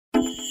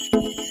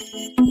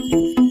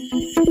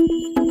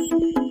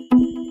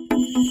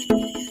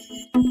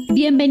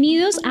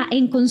Bienvenidos a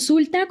En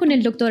Consulta con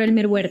el Dr.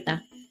 Elmer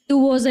Huerta, tu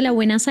voz de la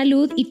buena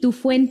salud y tu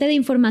fuente de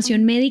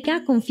información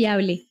médica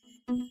confiable.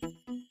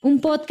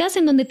 Un podcast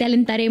en donde te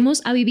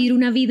alentaremos a vivir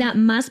una vida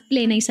más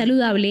plena y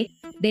saludable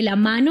de la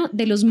mano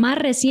de los más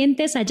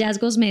recientes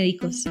hallazgos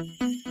médicos.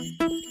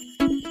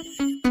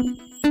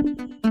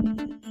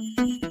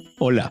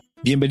 Hola,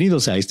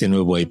 bienvenidos a este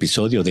nuevo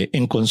episodio de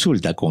En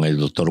Consulta con el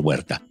Dr.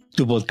 Huerta,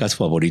 tu podcast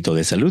favorito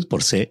de salud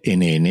por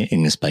CNN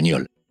en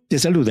español. Te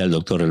saluda el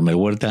Dr. Elmer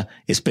Huerta,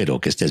 espero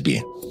que estés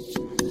bien.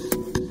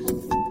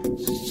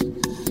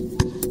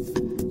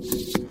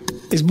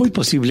 Es muy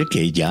posible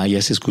que ya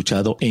hayas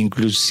escuchado e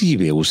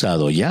inclusive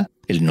usado ya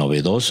el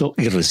novedoso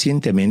y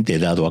recientemente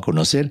dado a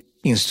conocer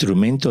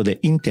instrumento de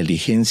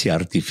inteligencia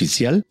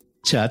artificial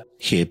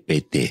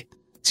ChatGPT.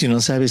 Si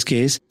no sabes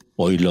qué es,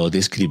 hoy lo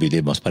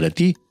describiremos para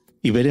ti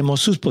y veremos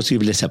sus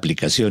posibles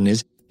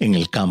aplicaciones en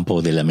el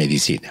campo de la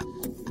medicina.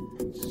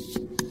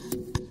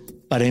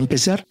 Para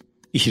empezar,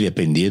 y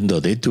dependiendo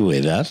de tu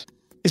edad,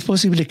 es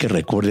posible que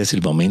recuerdes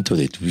el momento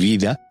de tu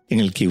vida en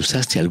el que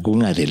usaste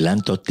algún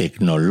adelanto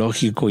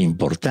tecnológico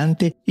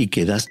importante y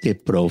quedaste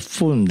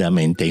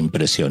profundamente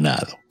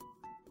impresionado.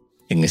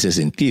 En ese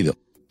sentido,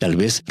 tal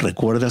vez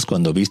recuerdas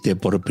cuando viste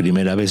por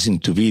primera vez en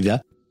tu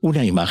vida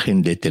una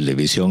imagen de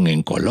televisión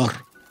en color.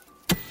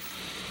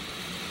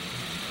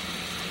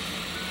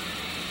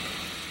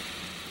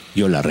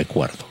 Yo la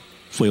recuerdo.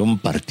 Fue un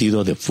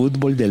partido de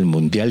fútbol del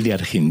Mundial de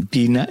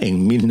Argentina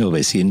en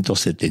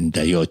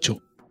 1978.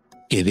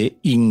 Quedé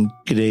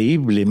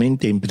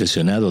increíblemente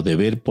impresionado de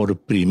ver por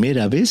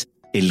primera vez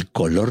el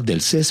color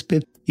del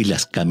césped y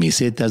las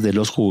camisetas de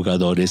los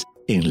jugadores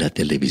en la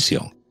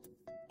televisión.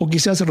 O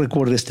quizás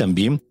recuerdes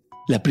también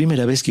la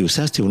primera vez que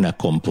usaste una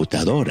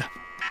computadora.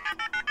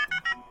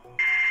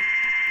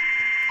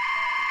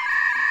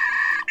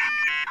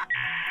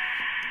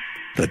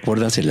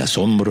 ¿Recuerdas el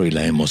asombro y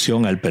la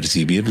emoción al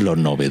percibir lo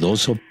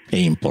novedoso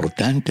e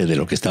importante de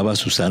lo que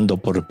estabas usando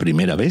por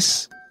primera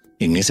vez?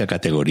 En esa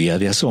categoría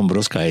de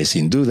asombros cae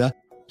sin duda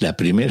la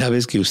primera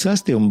vez que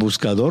usaste un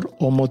buscador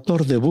o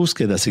motor de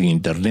búsquedas en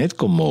Internet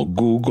como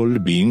Google,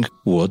 Bing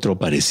u otro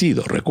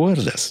parecido,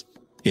 ¿recuerdas?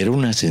 Era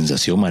una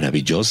sensación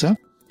maravillosa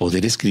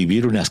poder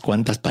escribir unas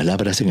cuantas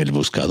palabras en el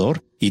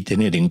buscador y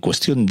tener en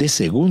cuestión de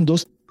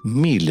segundos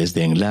miles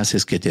de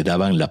enlaces que te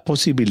daban la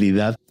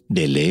posibilidad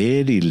de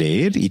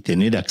leer y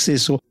tener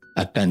acceso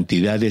a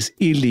cantidades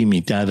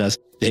ilimitadas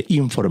de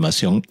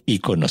información y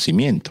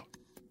conocimiento.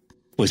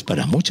 Pues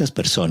para muchas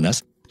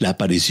personas, la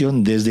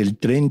aparición desde el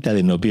 30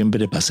 de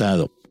noviembre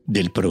pasado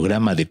del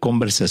programa de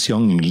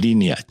conversación en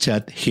línea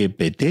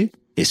ChatGPT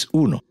es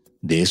uno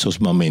de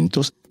esos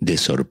momentos de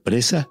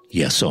sorpresa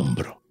y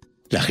asombro.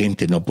 La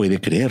gente no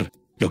puede creer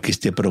lo que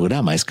este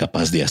programa es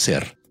capaz de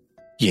hacer.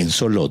 Y en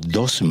solo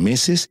 2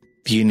 meses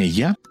tiene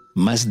ya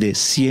más de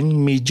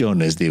 100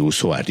 millones de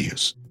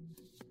usuarios.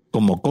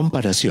 Como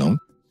comparación,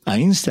 a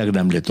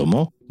Instagram le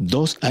tomó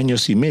 2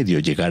 años y medio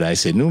llegar a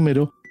ese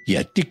número y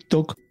a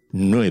TikTok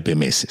 9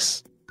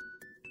 meses.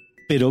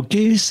 ¿Pero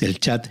qué es el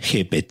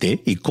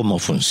ChatGPT y cómo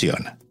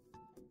funciona?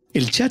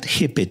 El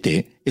ChatGPT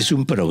es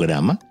un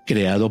programa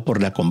creado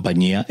por la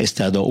compañía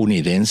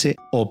estadounidense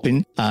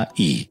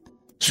OpenAI.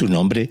 Su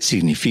nombre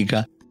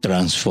significa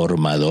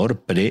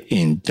Transformador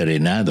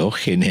Preentrenado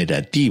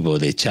Generativo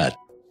de Chat.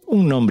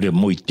 Un nombre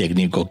muy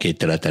técnico que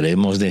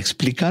trataremos de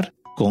explicar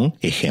con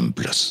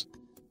ejemplos.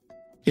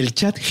 El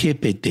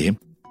ChatGPT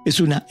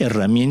es una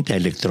herramienta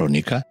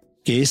electrónica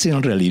que es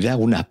en realidad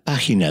una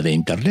página de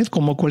Internet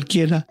como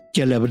cualquiera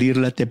que al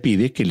abrirla te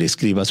pide que le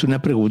escribas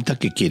una pregunta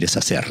que quieres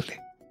hacerle.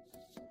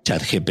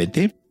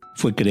 ChatGPT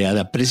fue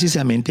creada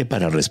precisamente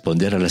para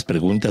responder a las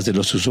preguntas de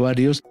los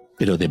usuarios,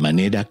 pero de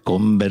manera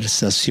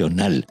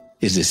conversacional,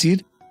 es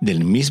decir,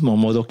 del mismo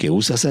modo que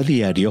usas a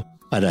diario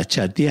para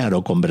chatear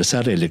o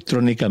conversar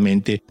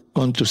electrónicamente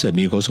con tus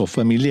amigos o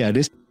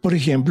familiares, por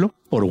ejemplo,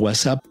 por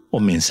WhatsApp o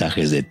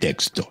mensajes de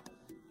texto.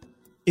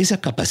 Esa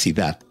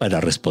capacidad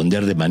para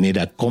responder de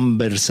manera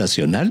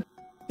conversacional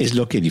es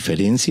lo que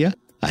diferencia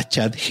a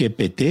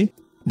ChatGPT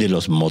de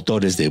los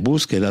motores de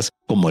búsquedas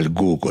como el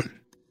Google.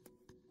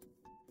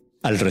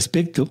 Al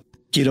respecto,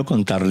 quiero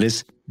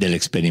contarles del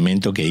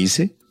experimento que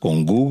hice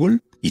con Google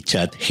y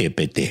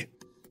ChatGPT.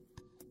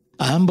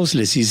 A ambos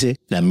les hice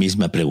la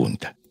misma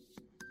pregunta.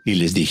 Y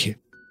les dije,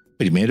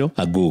 primero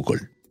a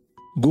Google.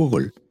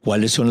 Google,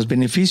 ¿cuáles son los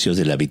beneficios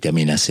de la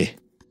vitamina C?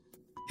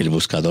 El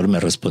buscador me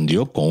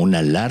respondió con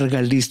una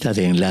larga lista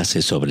de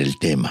enlaces sobre el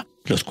tema,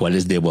 los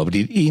cuales debo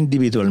abrir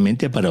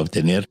individualmente para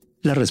obtener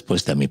la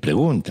respuesta a mi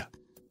pregunta.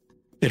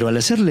 Pero al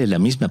hacerle la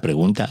misma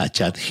pregunta a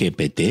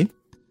ChatGPT,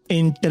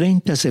 en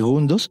 30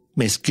 segundos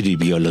me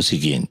escribió lo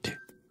siguiente.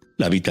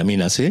 La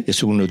vitamina C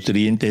es un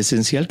nutriente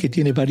esencial que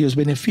tiene varios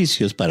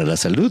beneficios para la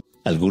salud.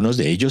 Algunos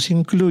de ellos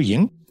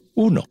incluyen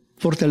 1.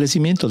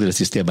 Fortalecimiento del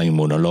sistema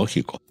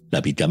inmunológico. La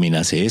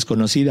vitamina C es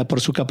conocida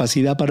por su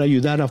capacidad para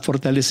ayudar a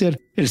fortalecer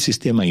el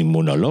sistema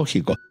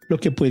inmunológico, lo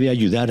que puede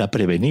ayudar a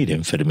prevenir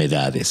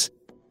enfermedades.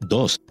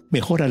 2.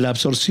 Mejora la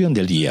absorción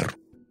del hierro.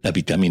 La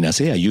vitamina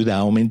C ayuda a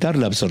aumentar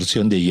la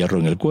absorción de hierro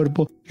en el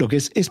cuerpo, lo que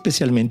es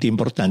especialmente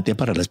importante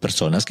para las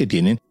personas que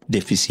tienen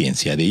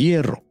deficiencia de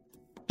hierro.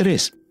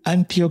 3.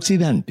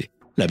 Antioxidante.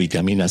 La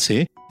vitamina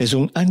C es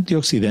un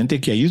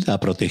antioxidante que ayuda a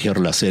proteger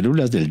las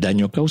células del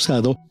daño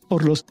causado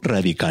por los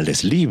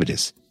radicales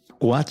libres.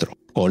 4.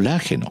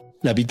 Colágeno.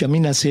 La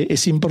vitamina C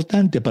es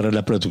importante para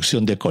la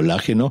producción de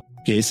colágeno,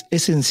 que es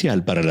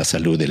esencial para la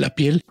salud de la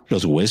piel,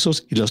 los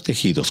huesos y los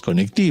tejidos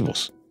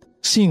conectivos.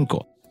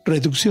 5.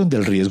 Reducción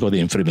del riesgo de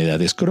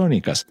enfermedades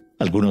crónicas.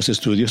 Algunos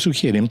estudios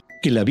sugieren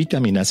que la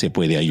vitamina C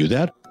puede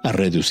ayudar a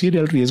reducir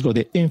el riesgo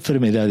de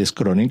enfermedades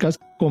crónicas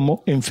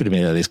como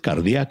enfermedades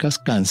cardíacas,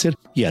 cáncer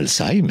y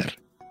Alzheimer.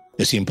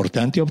 Es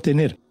importante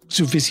obtener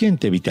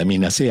suficiente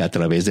vitamina C a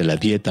través de la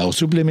dieta o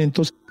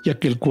suplementos, ya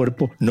que el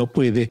cuerpo no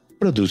puede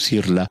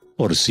producirla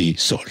por sí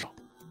solo.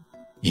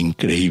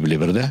 Increíble,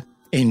 ¿verdad?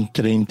 En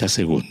 30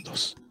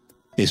 segundos.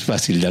 Es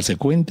fácil darse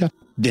cuenta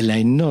de la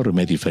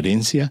enorme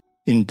diferencia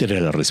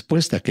entre la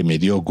respuesta que me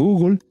dio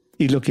Google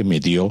y lo que me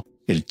dio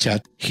el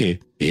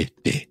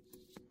ChatGPT.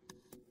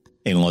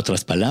 En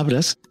otras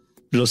palabras,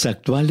 los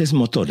actuales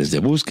motores de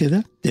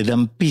búsqueda te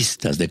dan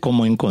pistas de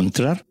cómo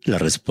encontrar la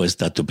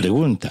respuesta a tu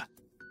pregunta,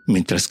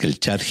 mientras que el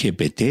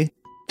ChatGPT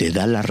te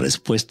da la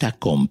respuesta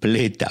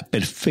completa,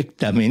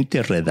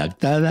 perfectamente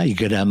redactada y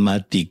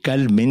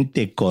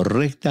gramaticalmente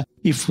correcta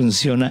y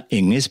funciona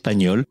en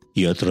español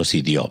y otros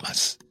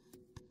idiomas.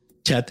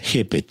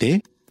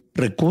 ChatGPT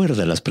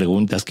recuerda las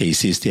preguntas que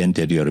hiciste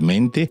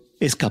anteriormente,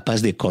 es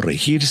capaz de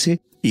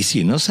corregirse y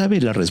si no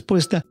sabe la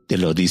respuesta, te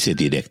lo dice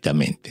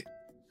directamente.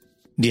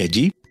 De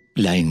allí,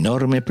 la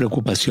enorme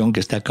preocupación que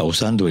está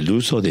causando el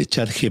uso de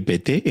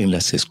ChatGPT en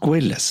las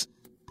escuelas.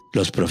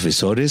 Los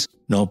profesores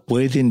no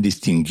pueden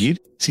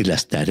distinguir si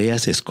las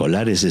tareas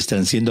escolares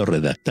están siendo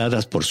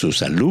redactadas por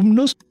sus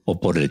alumnos o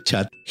por el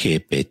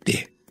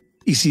ChatGPT.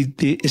 Y si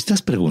te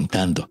estás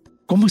preguntando,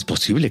 ¿cómo es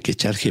posible que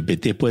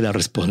ChatGPT pueda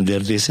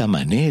responder de esa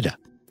manera?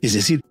 Es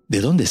decir,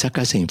 ¿de dónde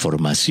saca esa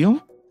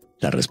información?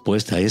 La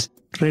respuesta es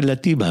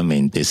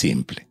relativamente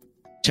simple.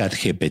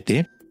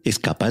 ChatGPT es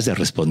capaz de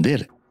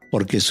responder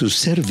porque sus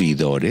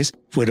servidores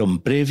fueron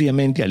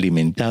previamente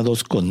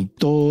alimentados con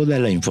toda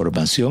la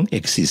información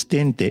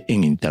existente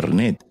en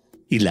Internet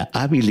y la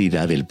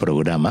habilidad del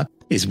programa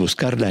es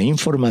buscar la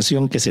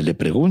información que se le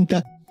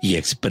pregunta y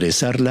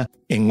expresarla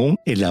en un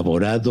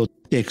elaborado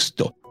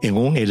texto, en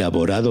un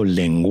elaborado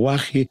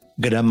lenguaje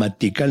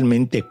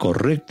gramaticalmente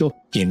correcto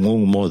y en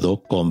un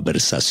modo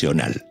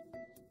conversacional.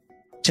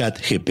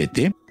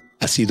 ChatGPT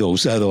ha sido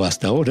usado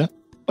hasta ahora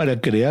para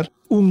crear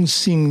un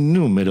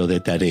sinnúmero de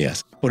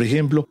tareas. Por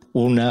ejemplo,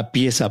 una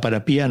pieza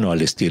para piano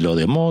al estilo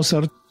de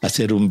Mozart,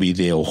 hacer un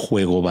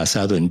videojuego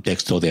basado en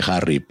texto de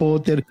Harry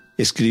Potter,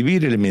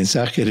 escribir el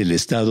mensaje del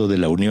Estado de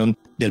la Unión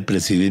del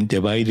presidente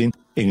Biden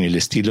en el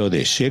estilo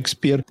de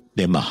Shakespeare,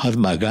 de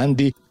Mahatma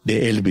Gandhi,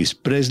 de Elvis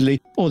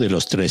Presley o de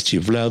los Tres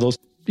Chiflados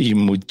y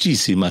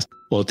muchísimas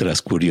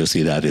otras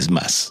curiosidades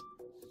más.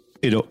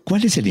 Pero,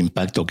 ¿cuál es el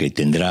impacto que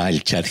tendrá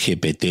el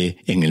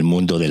ChatGPT en el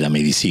mundo de la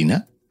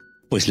medicina?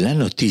 Pues la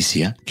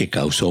noticia, que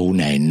causó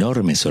una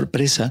enorme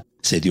sorpresa,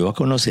 se dio a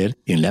conocer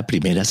en la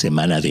primera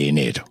semana de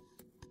enero.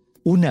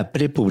 Una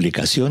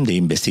prepublicación de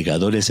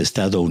investigadores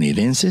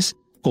estadounidenses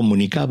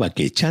comunicaba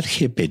que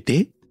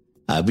ChatGPT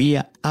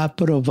había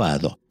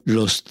aprobado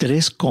los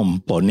 3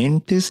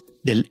 componentes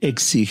del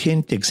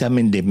exigente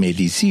examen de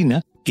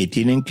medicina que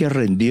tienen que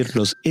rendir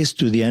los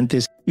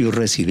estudiantes y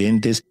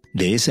residentes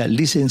de esa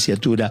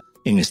licenciatura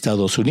en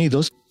Estados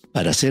Unidos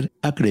para ser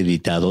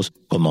acreditados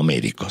como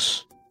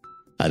médicos.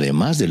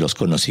 Además de los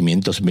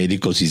conocimientos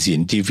médicos y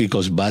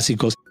científicos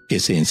básicos que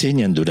se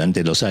enseñan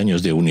durante los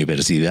años de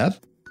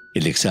universidad,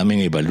 el examen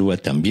evalúa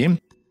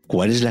también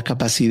cuál es la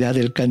capacidad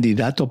del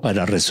candidato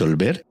para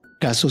resolver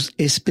casos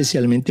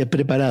especialmente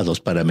preparados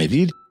para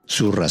medir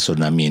su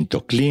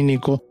razonamiento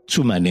clínico,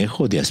 su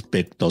manejo de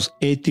aspectos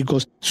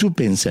éticos, su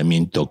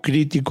pensamiento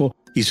crítico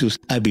y sus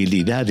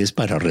habilidades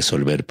para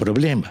resolver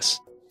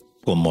problemas.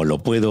 Como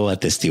lo puedo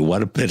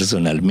atestiguar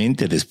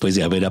personalmente después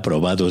de haber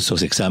aprobado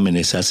esos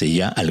exámenes hace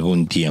ya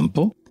algún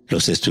tiempo,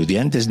 los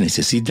estudiantes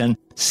necesitan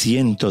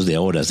cientos de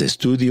horas de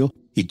estudio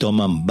y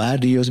toman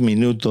varios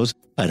minutos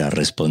para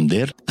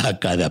responder a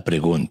cada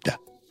pregunta.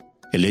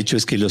 El hecho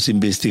es que los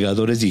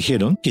investigadores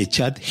dijeron que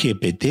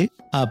ChatGPT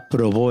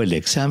aprobó el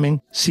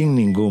examen sin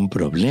ningún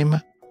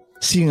problema,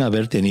 sin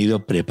haber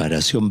tenido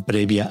preparación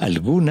previa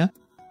alguna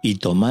y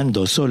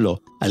tomando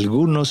solo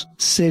algunos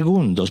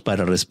segundos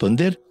para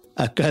responder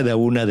a cada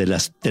una de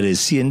las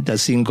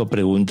 305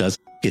 preguntas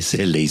que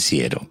se le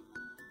hicieron.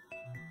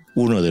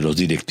 Uno de los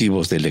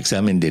directivos del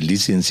examen de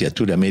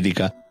licenciatura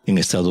médica en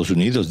Estados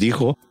Unidos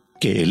dijo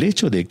que el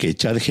hecho de que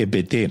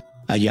ChatGPT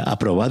haya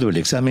aprobado el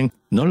examen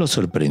no lo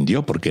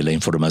sorprendió porque la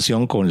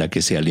información con la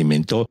que se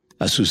alimentó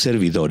a sus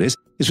servidores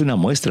es una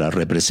muestra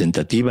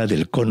representativa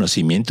del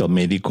conocimiento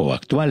médico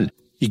actual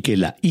y que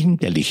la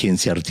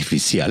inteligencia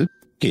artificial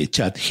que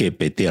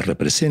ChatGPT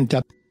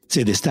representa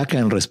se destaca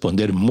en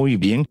responder muy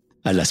bien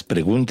a las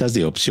preguntas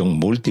de opción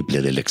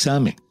múltiple del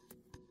examen.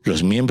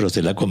 Los miembros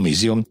de la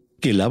comisión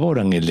que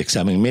elaboran el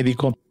examen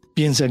médico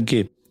piensan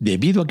que,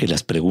 debido a que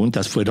las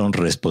preguntas fueron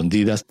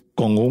respondidas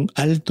con un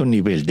alto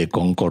nivel de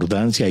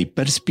concordancia y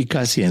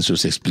perspicacia en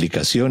sus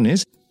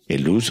explicaciones,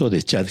 el uso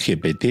de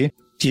ChatGPT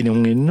tiene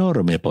un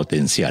enorme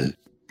potencial.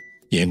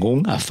 Y en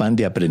un afán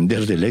de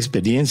aprender de la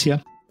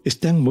experiencia,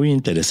 están muy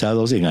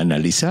interesados en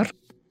analizar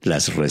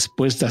las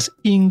respuestas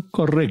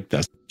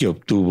incorrectas que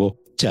obtuvo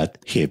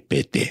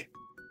ChatGPT.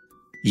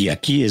 Y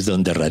aquí es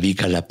donde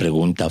radica la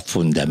pregunta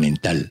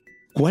fundamental.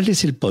 ¿Cuál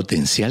es el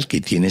potencial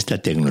que tiene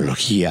esta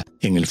tecnología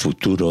en el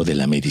futuro de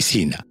la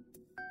medicina?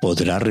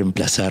 ¿Podrá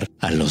reemplazar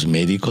a los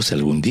médicos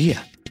algún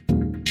día?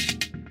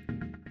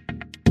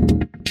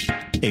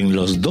 En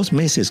los 2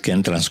 meses que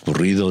han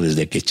transcurrido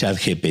desde que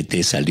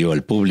ChatGPT salió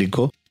al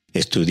público,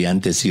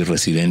 estudiantes y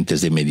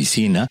residentes de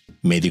medicina,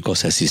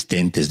 médicos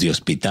asistentes de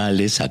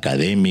hospitales,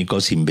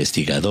 académicos,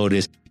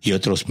 investigadores y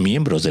otros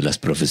miembros de las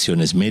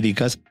profesiones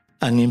médicas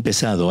han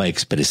empezado a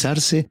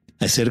expresarse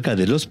acerca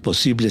de los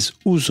posibles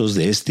usos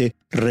de este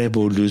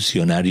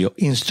revolucionario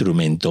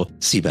instrumento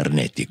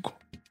cibernético.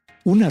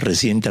 Una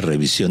reciente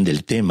revisión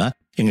del tema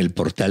en el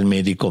portal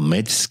médico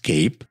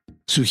Medscape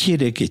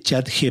sugiere que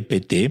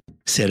ChatGPT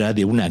será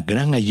de una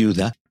gran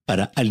ayuda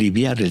para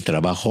aliviar el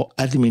trabajo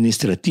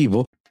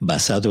administrativo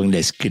basado en la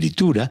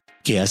escritura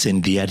que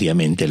hacen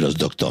diariamente los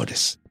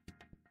doctores.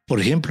 Por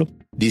ejemplo,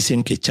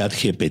 dicen que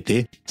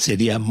ChatGPT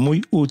sería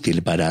muy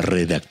útil para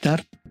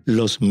redactar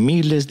los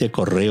miles de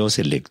correos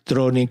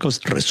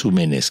electrónicos,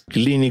 resúmenes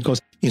clínicos,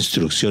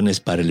 instrucciones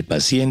para el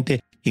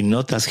paciente y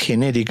notas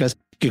genéricas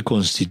que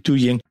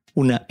constituyen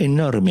una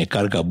enorme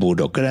carga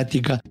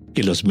burocrática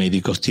que los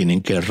médicos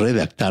tienen que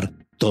redactar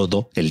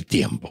todo el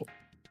tiempo.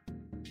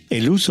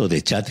 El uso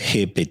de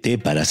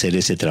ChatGPT para hacer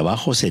ese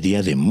trabajo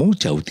sería de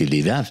mucha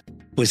utilidad,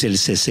 pues el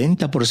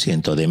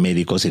 60% de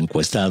médicos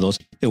encuestados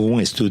en un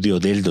estudio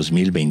del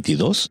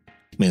 2022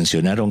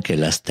 mencionaron que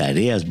las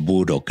tareas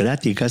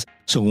burocráticas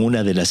son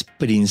una de las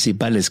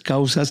principales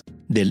causas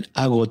del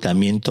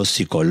agotamiento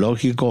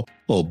psicológico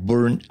o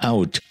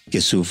burnout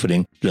que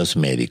sufren los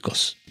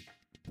médicos.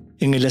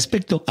 En el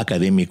aspecto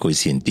académico y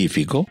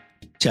científico,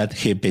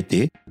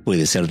 ChatGPT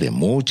puede ser de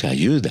mucha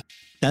ayuda,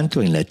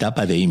 tanto en la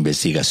etapa de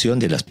investigación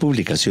de las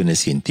publicaciones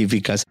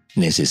científicas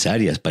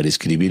necesarias para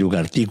escribir un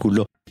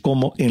artículo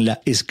como en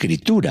la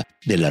escritura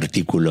del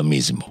artículo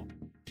mismo.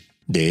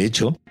 De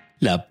hecho,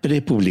 la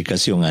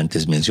prepublicación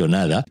antes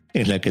mencionada,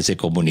 en la que se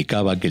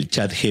comunicaba que el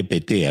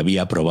ChatGPT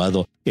había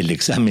aprobado el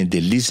examen de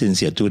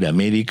licenciatura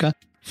médica,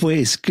 fue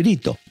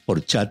escrito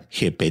por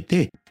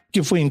ChatGPT,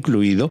 que fue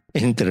incluido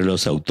entre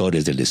los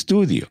autores del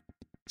estudio.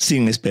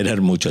 Sin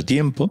esperar mucho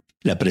tiempo,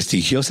 la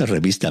prestigiosa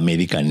revista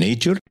médica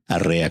Nature ha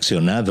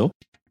reaccionado,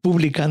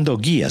 publicando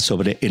guías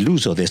sobre el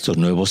uso de estos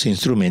nuevos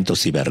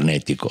instrumentos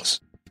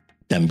cibernéticos.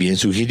 También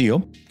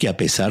sugirió que a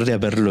pesar de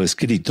haberlo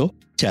escrito,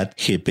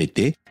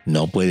 ChatGPT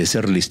no puede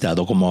ser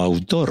listado como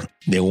autor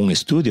de un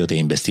estudio de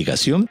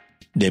investigación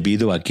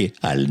debido a que,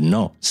 al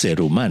no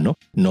ser humano,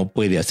 no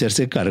puede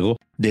hacerse cargo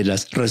de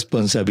las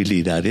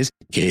responsabilidades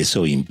que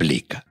eso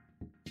implica.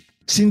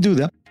 Sin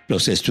duda,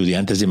 los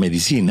estudiantes de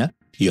medicina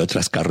y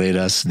otras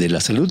carreras de la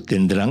salud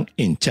tendrán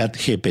en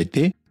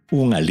ChatGPT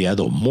un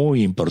aliado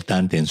muy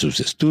importante en sus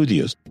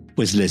estudios,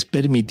 pues les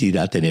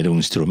permitirá tener un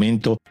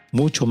instrumento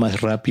mucho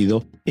más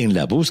rápido en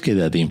la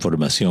búsqueda de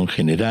información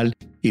general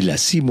y la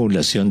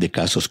simulación de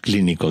casos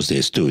clínicos de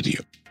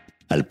estudio.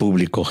 Al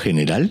público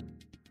general,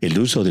 el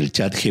uso del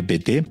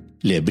ChatGPT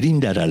le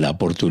brindará la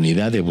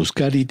oportunidad de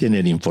buscar y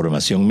tener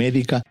información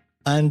médica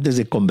antes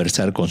de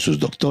conversar con sus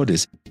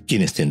doctores,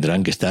 quienes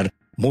tendrán que estar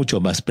mucho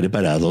más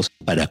preparados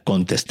para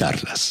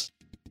contestarlas.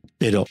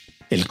 Pero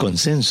el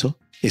consenso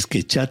es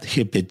que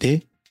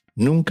ChatGPT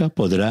nunca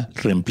podrá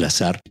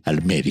reemplazar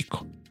al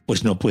médico,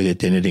 pues no puede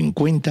tener en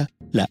cuenta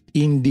la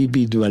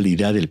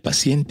individualidad del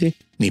paciente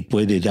ni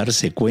puede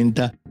darse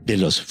cuenta de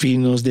los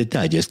finos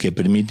detalles que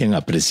permiten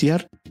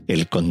apreciar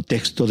el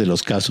contexto de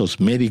los casos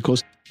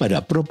médicos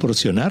para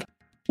proporcionar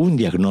un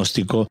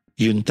diagnóstico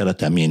y un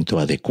tratamiento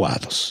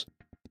adecuados.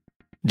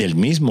 Del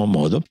mismo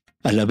modo,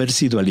 al haber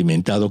sido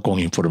alimentado con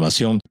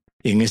información,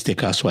 en este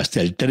caso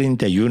hasta el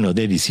 31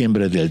 de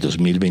diciembre del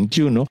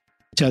 2021,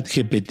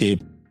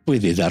 ChatGPT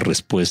puede dar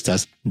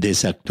respuestas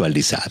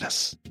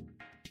desactualizadas.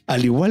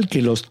 Al igual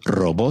que los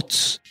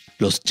robots,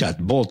 los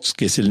chatbots,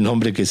 que es el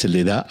nombre que se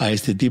le da a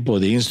este tipo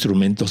de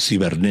instrumentos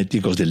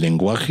cibernéticos del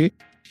lenguaje,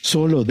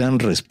 solo dan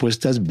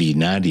respuestas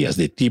binarias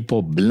de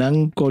tipo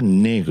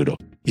blanco-negro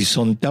y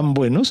son tan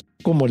buenos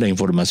como la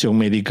información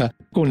médica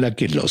con la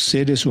que los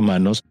seres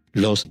humanos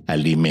los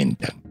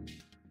alimentan.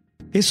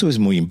 Eso es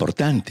muy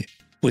importante,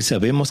 pues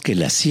sabemos que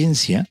la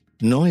ciencia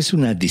no es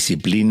una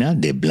disciplina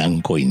de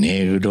blanco y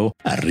negro,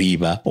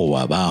 arriba o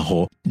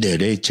abajo,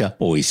 derecha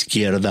o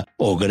izquierda,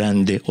 o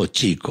grande o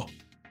chico.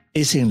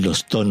 Es en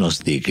los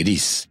tonos de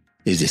gris,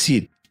 es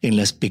decir, en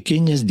las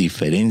pequeñas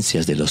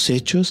diferencias de los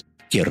hechos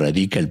que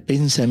radica el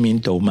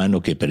pensamiento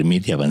humano que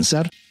permite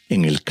avanzar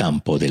en el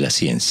campo de la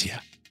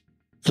ciencia.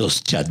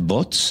 Los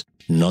chatbots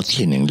no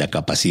tienen la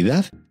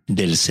capacidad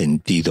del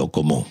sentido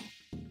común.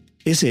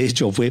 Ese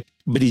hecho fue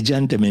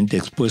brillantemente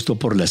expuesto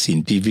por la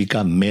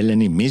científica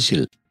Melanie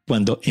Mitchell,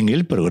 cuando en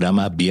el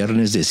programa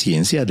Viernes de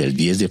Ciencia del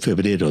 10 de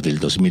febrero del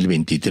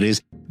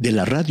 2023 de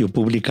la Radio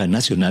Pública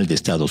Nacional de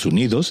Estados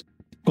Unidos,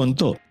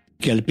 contó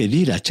que al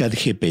pedir a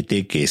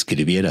ChatGPT que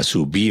escribiera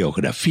su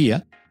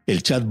biografía,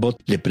 el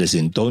chatbot le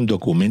presentó un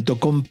documento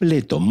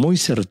completo, muy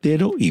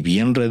certero y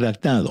bien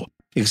redactado,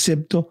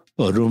 excepto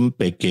por un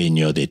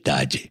pequeño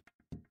detalle.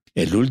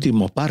 El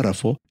último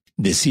párrafo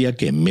decía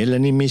que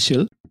Melanie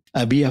Mitchell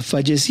había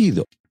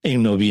fallecido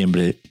en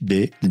noviembre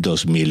de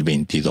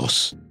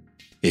 2022.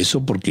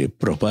 Eso porque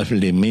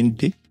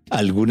probablemente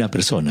alguna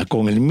persona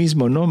con el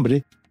mismo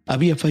nombre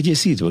había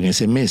fallecido en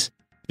ese mes,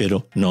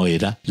 pero no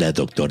era la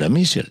doctora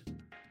Mitchell.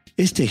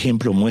 Este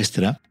ejemplo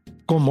muestra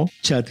cómo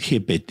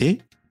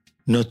ChatGPT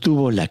no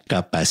tuvo la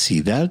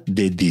capacidad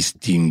de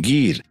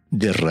distinguir,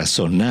 de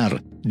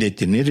razonar, de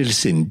tener el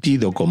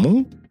sentido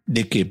común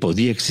de que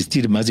podía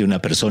existir más de una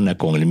persona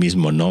con el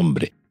mismo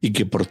nombre y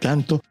que por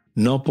tanto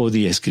no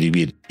podía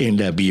escribir en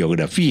la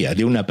biografía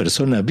de una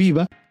persona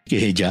viva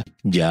que ella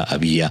ya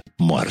había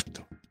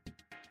muerto.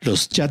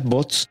 Los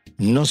chatbots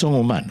no son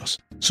humanos,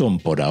 son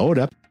por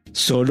ahora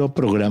solo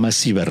programas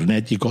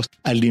cibernéticos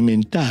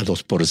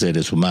alimentados por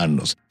seres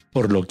humanos,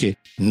 por lo que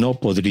no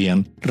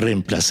podrían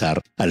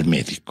reemplazar al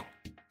médico.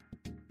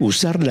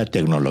 Usar la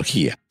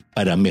tecnología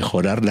para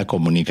mejorar la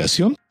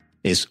comunicación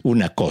es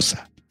una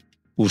cosa.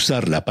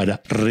 Usarla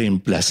para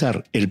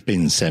reemplazar el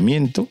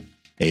pensamiento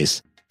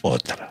es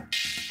otra.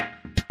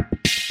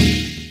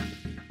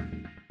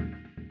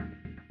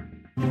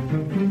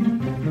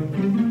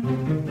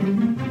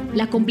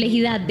 La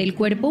complejidad del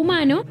cuerpo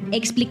humano,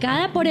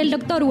 explicada por el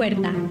Dr.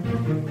 Huerta.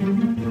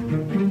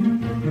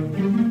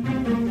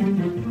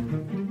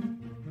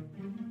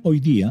 Hoy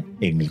día,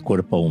 en el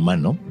cuerpo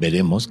humano,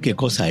 veremos qué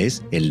cosa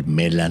es el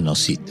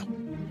melanocito.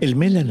 El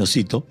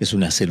melanocito es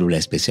una célula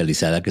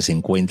especializada que se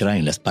encuentra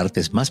en las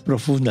partes más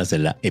profundas de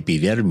la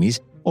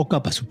epidermis o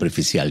capa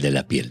superficial de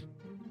la piel.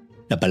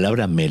 La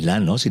palabra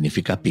melano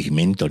significa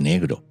pigmento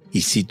negro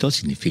y cito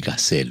significa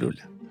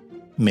célula.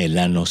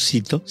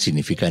 Melanocito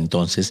significa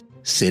entonces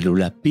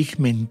célula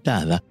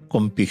pigmentada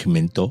con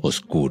pigmento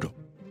oscuro.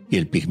 Y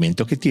el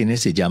pigmento que tiene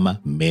se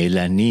llama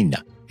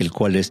melanina, el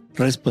cual es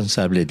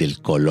responsable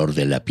del color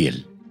de la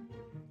piel.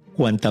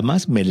 Cuanta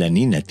más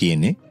melanina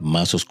tiene,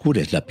 más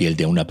oscura es la piel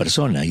de una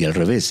persona y al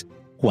revés,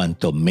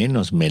 cuanto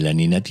menos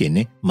melanina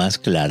tiene, más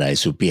clara es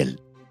su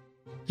piel.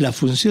 La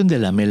función de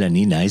la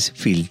melanina es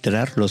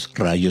filtrar los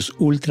rayos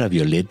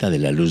ultravioleta de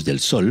la luz del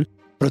sol,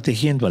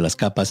 protegiendo a las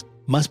capas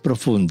más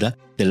profundas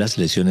de las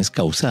lesiones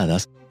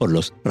causadas por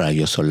los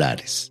rayos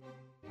solares.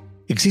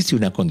 Existe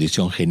una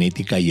condición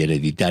genética y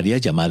hereditaria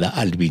llamada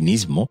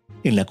albinismo,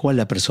 en la cual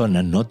la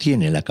persona no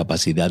tiene la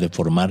capacidad de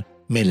formar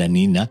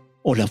melanina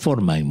o la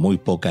forma en muy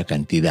poca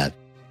cantidad.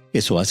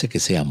 Eso hace que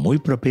sea muy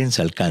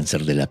propensa al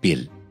cáncer de la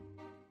piel.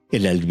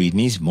 El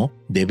albinismo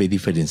debe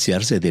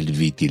diferenciarse del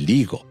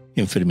vitiligo,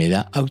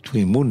 enfermedad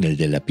autoinmune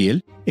de la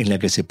piel en la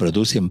que se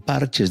producen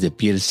parches de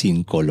piel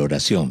sin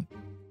coloración.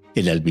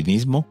 El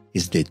albinismo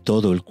es de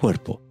todo el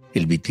cuerpo,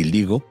 el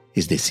vitiligo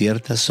es de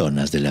ciertas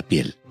zonas de la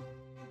piel.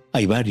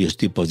 Hay varios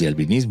tipos de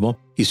albinismo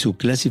y su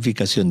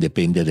clasificación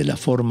depende de la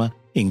forma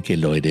en que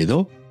lo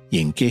heredó y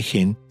en qué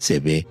gen se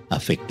ve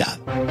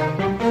afectado.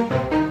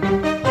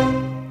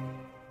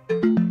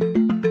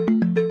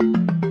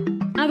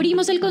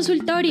 Abrimos el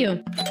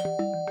consultorio.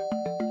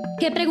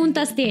 ¿Qué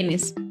preguntas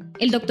tienes?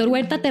 El Dr.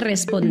 Huerta te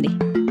responde.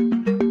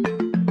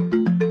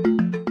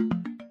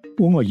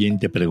 Un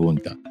oyente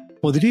pregunta,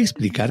 ¿podría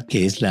explicar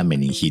qué es la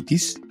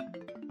meningitis?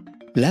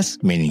 Las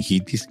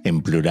meningitis,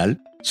 en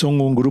plural,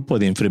 son un grupo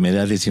de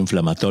enfermedades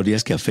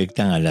inflamatorias que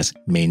afectan a las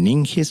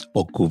meninges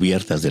o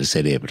cubiertas del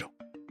cerebro.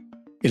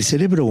 El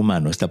cerebro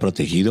humano está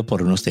protegido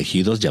por unos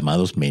tejidos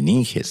llamados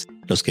meninges,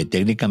 los que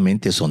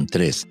técnicamente son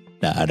tres,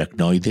 la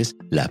aracnoides,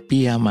 la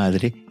pía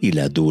madre y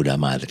la dura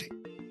madre.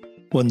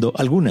 Cuando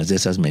algunas de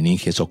esas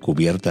meninges o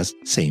cubiertas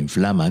se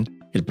inflaman,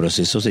 el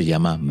proceso se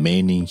llama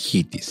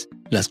meningitis,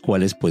 las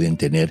cuales pueden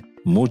tener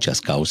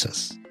muchas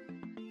causas.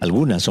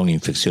 Algunas son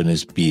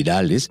infecciones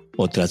virales,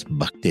 otras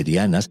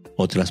bacterianas,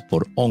 otras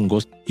por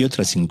hongos y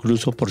otras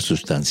incluso por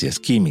sustancias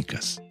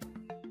químicas.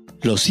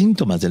 Los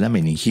síntomas de la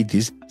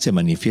meningitis se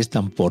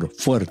manifiestan por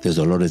fuertes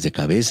dolores de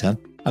cabeza,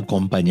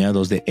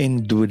 acompañados de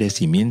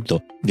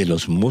endurecimiento de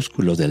los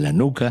músculos de la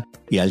nuca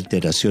y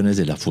alteraciones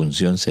de la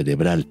función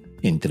cerebral,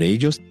 entre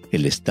ellos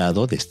el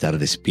estado de estar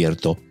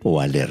despierto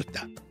o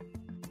alerta.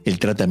 El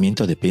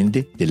tratamiento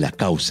depende de la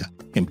causa,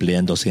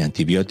 empleándose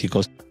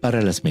antibióticos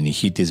para las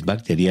meningitis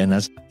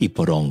bacterianas y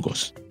por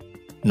hongos.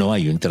 No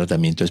hay un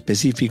tratamiento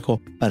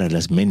específico para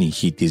las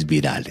meningitis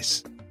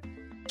virales.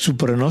 Su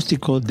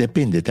pronóstico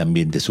depende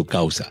también de su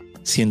causa,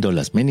 siendo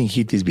las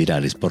meningitis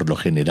virales por lo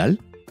general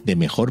de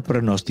mejor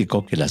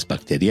pronóstico que las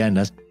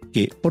bacterianas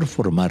que, por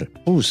formar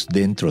pus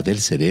dentro del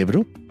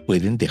cerebro,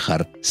 pueden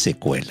dejar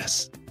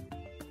secuelas.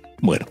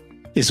 Bueno,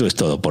 eso es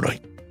todo por hoy.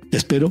 Te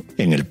espero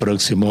en el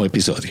próximo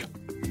episodio.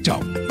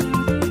 Chao.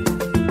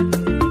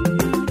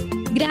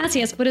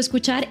 Gracias por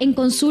escuchar En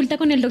Consulta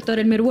con el Dr.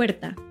 Elmer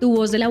Huerta, tu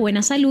voz de la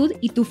buena salud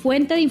y tu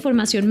fuente de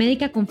información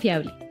médica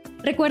confiable.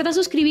 Recuerda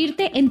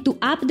suscribirte en tu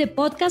app de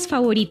podcast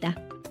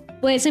favorita.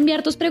 Puedes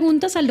enviar tus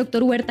preguntas al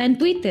Dr. Huerta en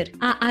Twitter,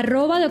 a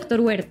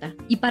 @Dr. Huerta.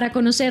 Y para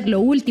conocer lo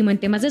último en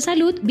temas de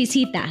salud,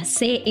 visita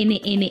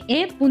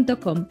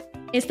cnne.com.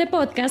 Este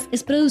podcast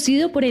es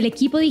producido por el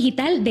equipo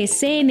digital de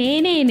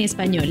CNN en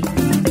español.